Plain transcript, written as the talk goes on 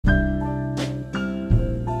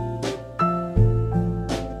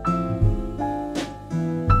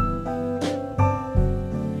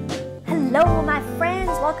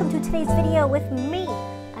today's video with me.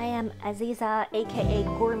 I am Aziza, aka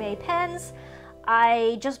Gourmet Pens.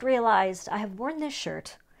 I just realized I have worn this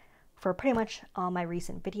shirt for pretty much all my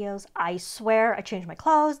recent videos. I swear I changed my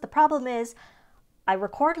clothes. The problem is I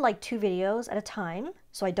record like 2 videos at a time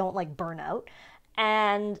so I don't like burn out.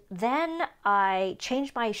 And then I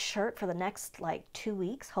changed my shirt for the next like 2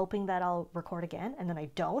 weeks, hoping that I'll record again, and then I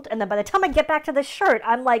don't. And then by the time I get back to this shirt,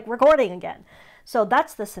 I'm like recording again. So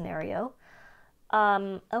that's the scenario.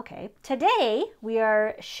 Okay, today we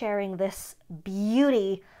are sharing this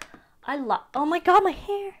beauty. Oh my god, my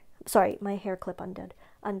hair. Sorry, my hair clip undid.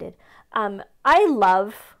 I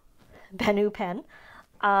love Benu pen.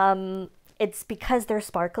 It's because they're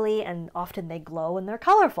sparkly and often they glow and they're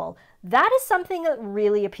colorful. That is something that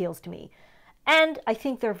really appeals to me. And I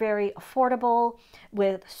think they're very affordable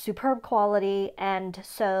with superb quality, and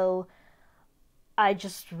so I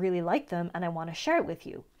just really like them and I want to share it with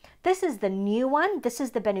you. This is the new one. This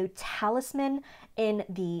is the Benu Talisman in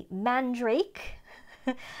the Mandrake.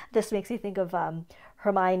 This makes me think of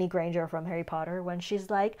Hermione Granger from Harry Potter when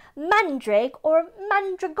she's like, Mandrake or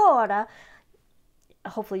Mandragora.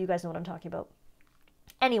 Hopefully you guys know what I'm talking about.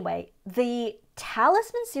 Anyway, the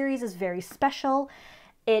Talisman series is very special.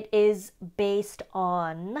 It is based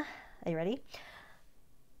on, are you ready?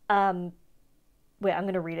 Wait, I'm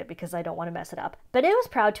going to read it because I don't want to mess it up. Benu is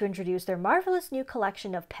proud to introduce their marvelous new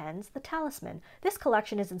collection of pens, the Talisman. This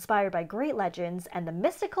collection is inspired by great legends and the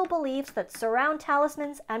mystical beliefs that surround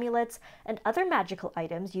talismans, amulets, and other magical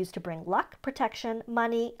items used to bring luck, protection,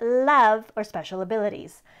 money, love, or special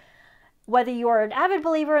abilities. Whether you are an avid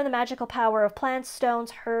believer in the magical power of plants,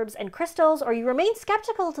 stones, herbs, and crystals, or you remain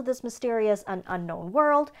skeptical to this mysterious and unknown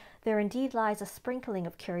world, there indeed lies a sprinkling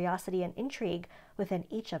of curiosity and intrigue within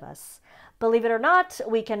each of us. Believe it or not,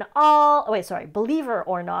 we can all, believer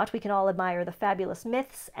or not, we can all admire the fabulous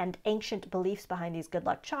myths and ancient beliefs behind these good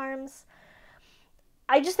luck charms.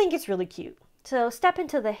 I just think it's really cute. So step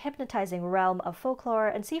into the hypnotizing realm of folklore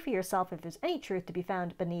and see for yourself if there's any truth to be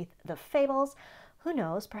found beneath the fables. Who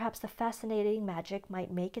knows, perhaps the fascinating magic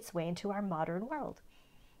might make its way into our modern world.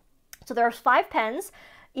 So there are 5 pens,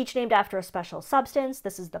 each named after a special substance.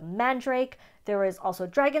 This is the Mandrake. There is also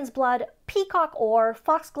Dragon's Blood, Peacock Ore,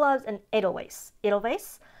 Foxgloves, and Edelweiss.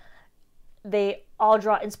 They all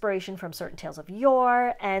draw inspiration from certain tales of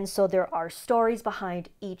yore, and so there are stories behind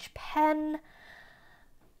each pen.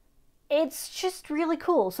 It's just really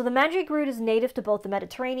cool. So the Mandrake root is native to both the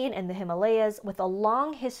Mediterranean and the Himalayas. With a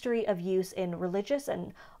long history of use in religious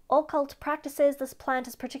and occult practices, this plant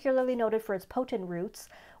is particularly noted for its potent roots,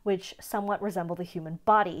 which somewhat resemble the human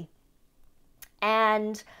body.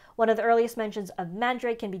 And one of the earliest mentions of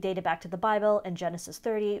Mandrake can be dated back to the Bible. In Genesis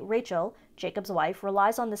 30, Rachel, Jacob's wife,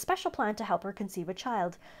 relies on this special plant to help her conceive a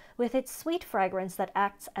child. With its sweet fragrance that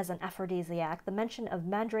acts as an aphrodisiac, the mention of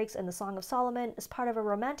mandrakes in the Song of Solomon is part of a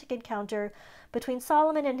romantic encounter between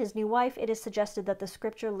Solomon and his new wife. It is suggested that the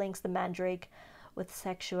scripture links the mandrake with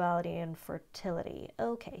sexuality and fertility.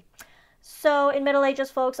 Okay. So in Middle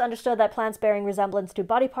Ages, folks understood that plants bearing resemblance to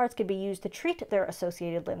body parts could be used to treat their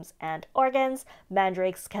associated limbs and organs.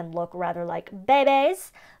 Mandrakes can look rather like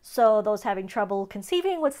babies, so those having trouble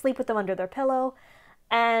conceiving would sleep with them under their pillow.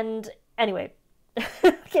 And anyway,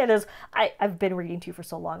 I've been reading to you for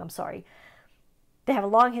so long, I'm sorry. They have a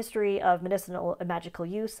long history of medicinal and magical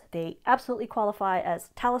use. They absolutely qualify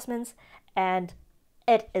as talismans, and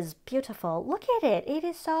it is beautiful. Look at it. It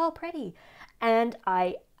is so pretty. And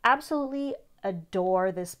I absolutely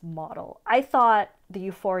adore this model. I thought the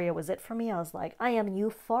Euphoria was it for me. I was like, I am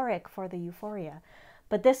euphoric for the Euphoria.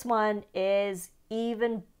 But this one is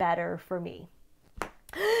even better for me.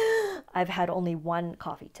 I've had only 1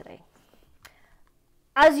 coffee today.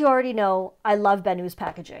 As you already know, I love Benu's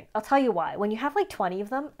packaging. I'll tell you why. When you have like 20 of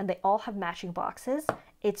them and they all have matching boxes,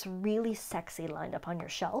 it's really sexy lined up on your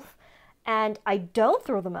shelf. And I don't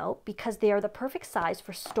throw them out because they are the perfect size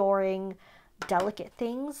for storing delicate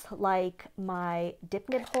things like my dip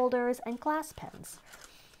nib holders and glass pens.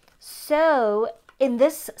 So in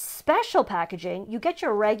this special packaging, you get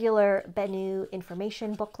your regular Benu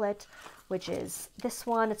information booklet, which is this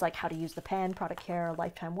one. It's like how to use the pen, product care,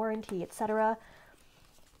 lifetime warranty, etc.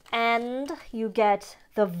 And you get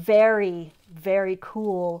the very, very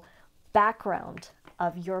cool background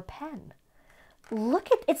of your pen.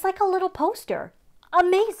 Look at, it's like a little poster.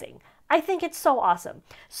 Amazing. I think it's so awesome.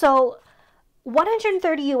 So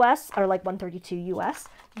 130 US, or like 132 US,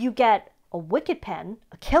 you get a wicked pen,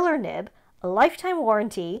 a killer nib, a lifetime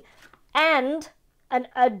warranty, and an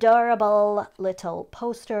adorable little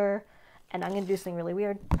poster. And I'm going to do something really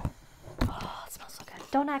weird. Oh, it smells so good.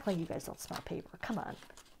 Don't act like you guys don't smell paper. Come on.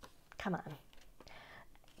 Come on.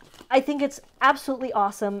 I think it's absolutely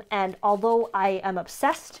awesome, and although I am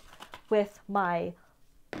obsessed with my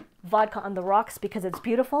vodka on the rocks because it's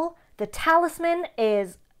beautiful, the Talisman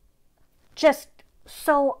is just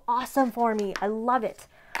so awesome for me. I love it.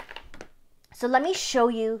 So let me show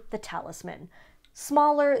you the Talisman.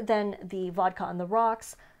 Smaller than the vodka on the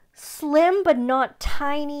rocks, slim but not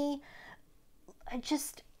tiny.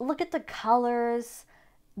 Just look at the colors.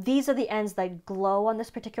 These are the ends that glow on this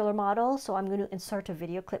particular model, so I'm going to insert a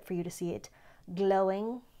video clip for you to see it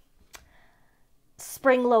glowing.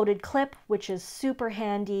 Spring-loaded clip, which is super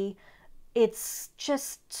handy. It's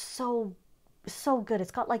just so good.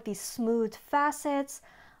 It's got like these smooth facets.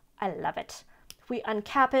 I love it. If we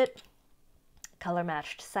uncap it,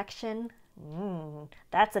 color-matched section.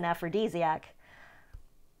 That's an aphrodisiac.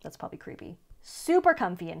 That's probably creepy. Super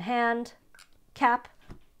comfy in hand. Cap,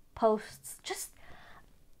 posts,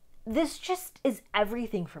 this just is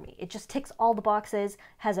everything for me. It just ticks all the boxes,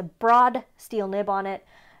 has a broad steel nib on it.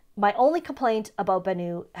 My only complaint about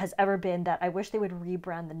Benu has ever been that I wish they would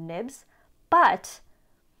rebrand the nibs, but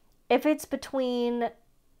if it's between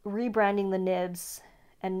rebranding the nibs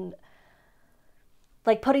and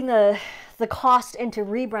like putting the cost into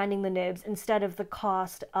rebranding the nibs instead of the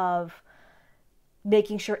cost of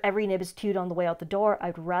making sure every nib is tuned on the way out the door,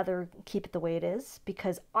 I'd rather keep it the way it is,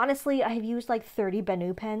 because honestly, I have used like 30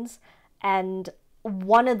 Benu pens and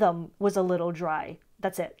one of them was a little dry.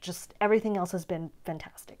 That's it. Just everything else has been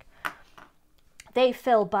fantastic. They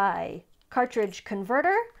fill by cartridge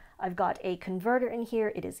converter. I've got a converter in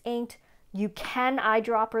here. It is inked. You can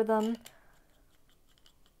eyedropper them.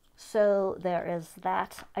 So there is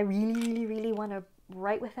that. I really want to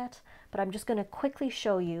write with it, but I'm just going to quickly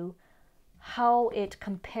show you how it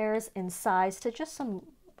compares in size to just some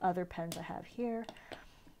other pens I have here.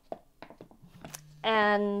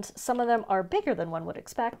 And some of them are bigger than one would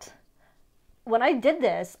expect. When I did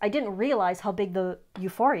this, I didn't realize how big the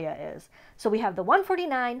Euphoria is. So we have the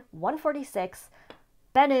 149, 146,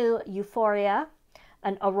 Benu Euphoria,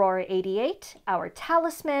 an Aurora 88, our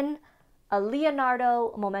Talisman, a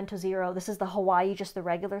Leonardo Momento Zero. This is the Hawaii, just the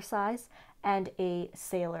regular size, and a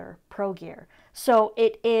Sailor Pro Gear. So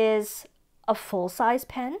it is a full-size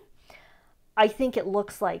pen. I think it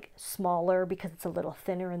looks like smaller because it's a little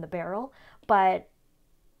thinner in the barrel, but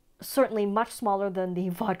certainly much smaller than the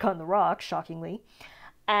vodka on the rocks, shockingly.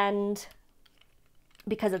 And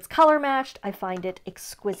because it's color matched, I find it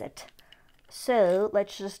exquisite. So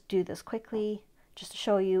let's just do this quickly just to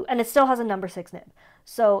show you. And it still has a number 6 nib.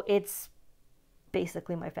 So it's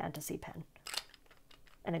basically my fantasy pen.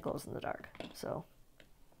 And it glows in the dark. So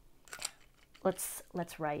let's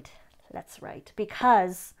write. Let's write.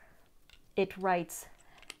 Because it writes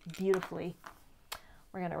beautifully.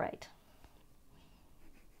 We're going to write.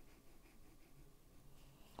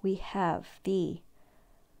 We have the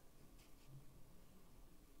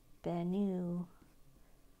Benu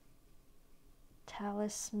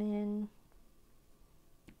Talisman,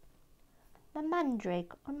 the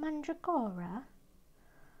Mandrake or Mandragora,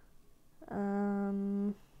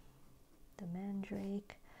 the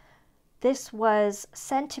Mandrake. This was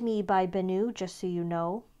sent to me by Benu, just so you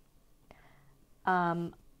know.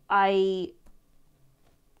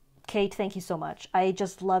 Kate, thank you so much. I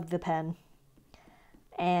just love the pen.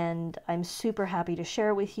 And I'm super happy to share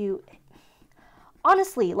it with you.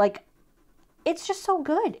 Honestly, like, it's just so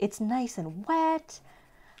good. It's nice and wet.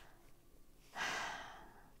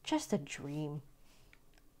 Just a dream.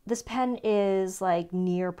 This pen is like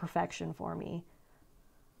near perfection for me.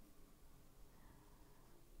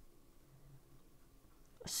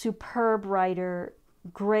 Superb writer,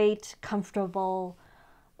 great, comfortable.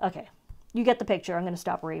 Okay, you get the picture. I'm going to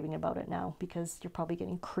stop raving about it now because you're probably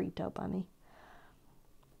getting creeped out by me.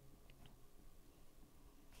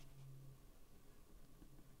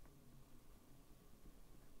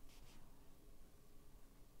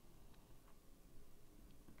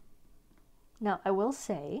 Now, I will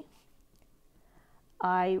say,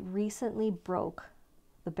 I recently broke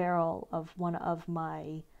the barrel of one of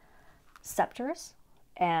my scepters,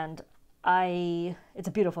 and it's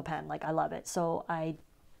a beautiful pen, like I love it, so I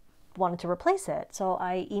wanted to replace it. So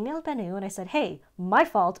I emailed Benu and I said, hey, my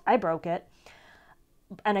fault, I broke it.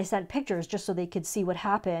 And I sent pictures just so they could see what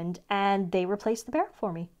happened, and they replaced the barrel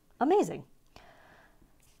for me. Amazing.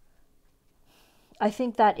 I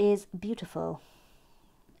think that is beautiful.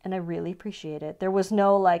 And I really appreciate it. There was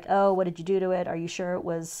no like, oh, what did you do to it? Are you sure it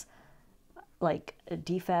was like a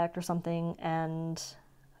defect or something? And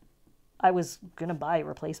I was going to buy a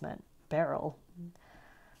replacement barrel.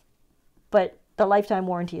 But the lifetime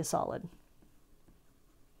warranty is solid.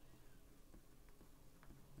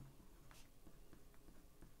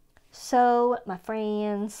 So, my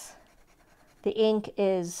friends, The ink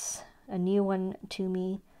is a new one to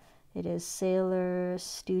me. It is Sailor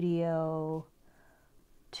Studio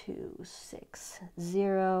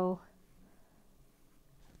 260.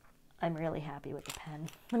 I'm really happy with the pen.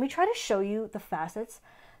 Let me try to show you the facets.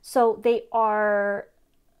 So they are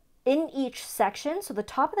in each section. So the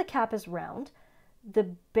top of the cap is round.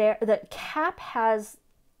 The cap has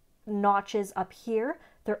notches up here.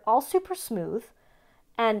 They're all super smooth.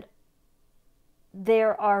 And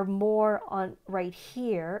there are more on right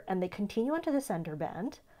here. And they continue onto the center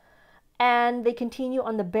band. And they continue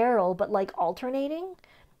on the barrel, but like alternating.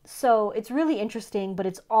 So it's really interesting, but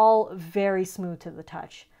it's all very smooth to the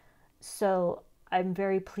touch. So I'm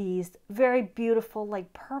very pleased. Very beautiful,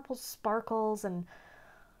 like purple sparkles and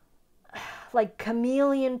like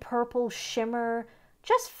chameleon purple shimmer.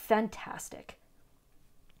 Just fantastic.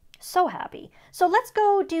 So happy. So let's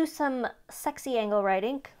go do some sexy angle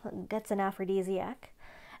writing. That's an aphrodisiac.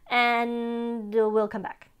 And we'll come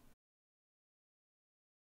back.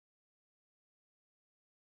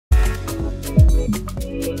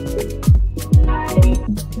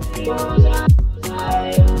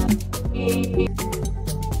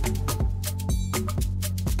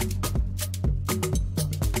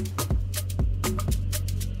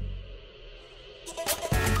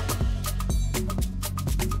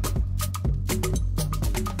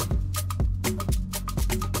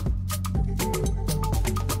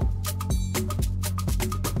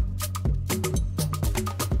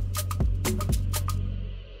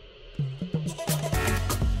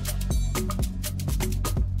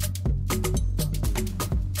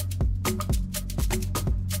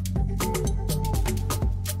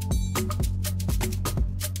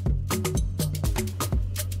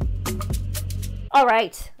 All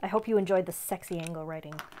right, I hope you enjoyed the sexy angle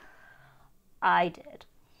writing. I did.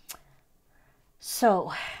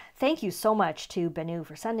 So, thank you so much to Benu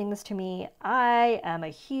for sending this to me. I am a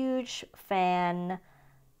huge fan.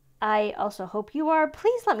 I also hope you are.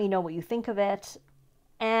 Please let me know what you think of it.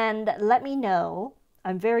 And let me know,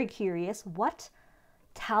 I'm very curious, what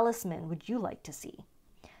talisman would you like to see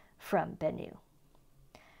from Benu?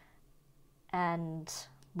 And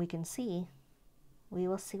we can see. We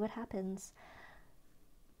will see what happens.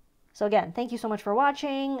 So again, thank you so much for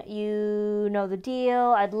watching. You know the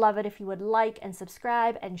deal. I'd love it if you would like and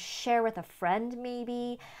subscribe and share with a friend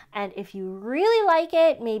maybe. And if you really like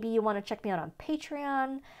it, maybe you want to check me out on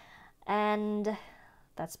Patreon. And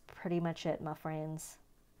that's pretty much it, my friends.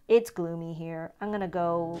 It's gloomy here. I'm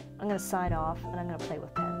gonna sign off and I'm gonna play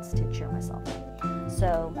with pens to cheer myself up.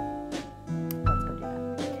 So let's go do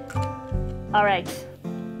that. All right.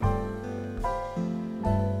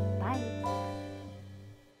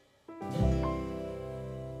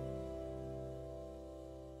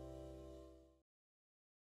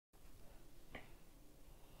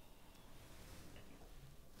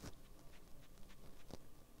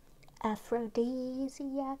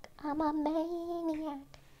 Aphrodisiac, I'm a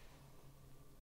maniac.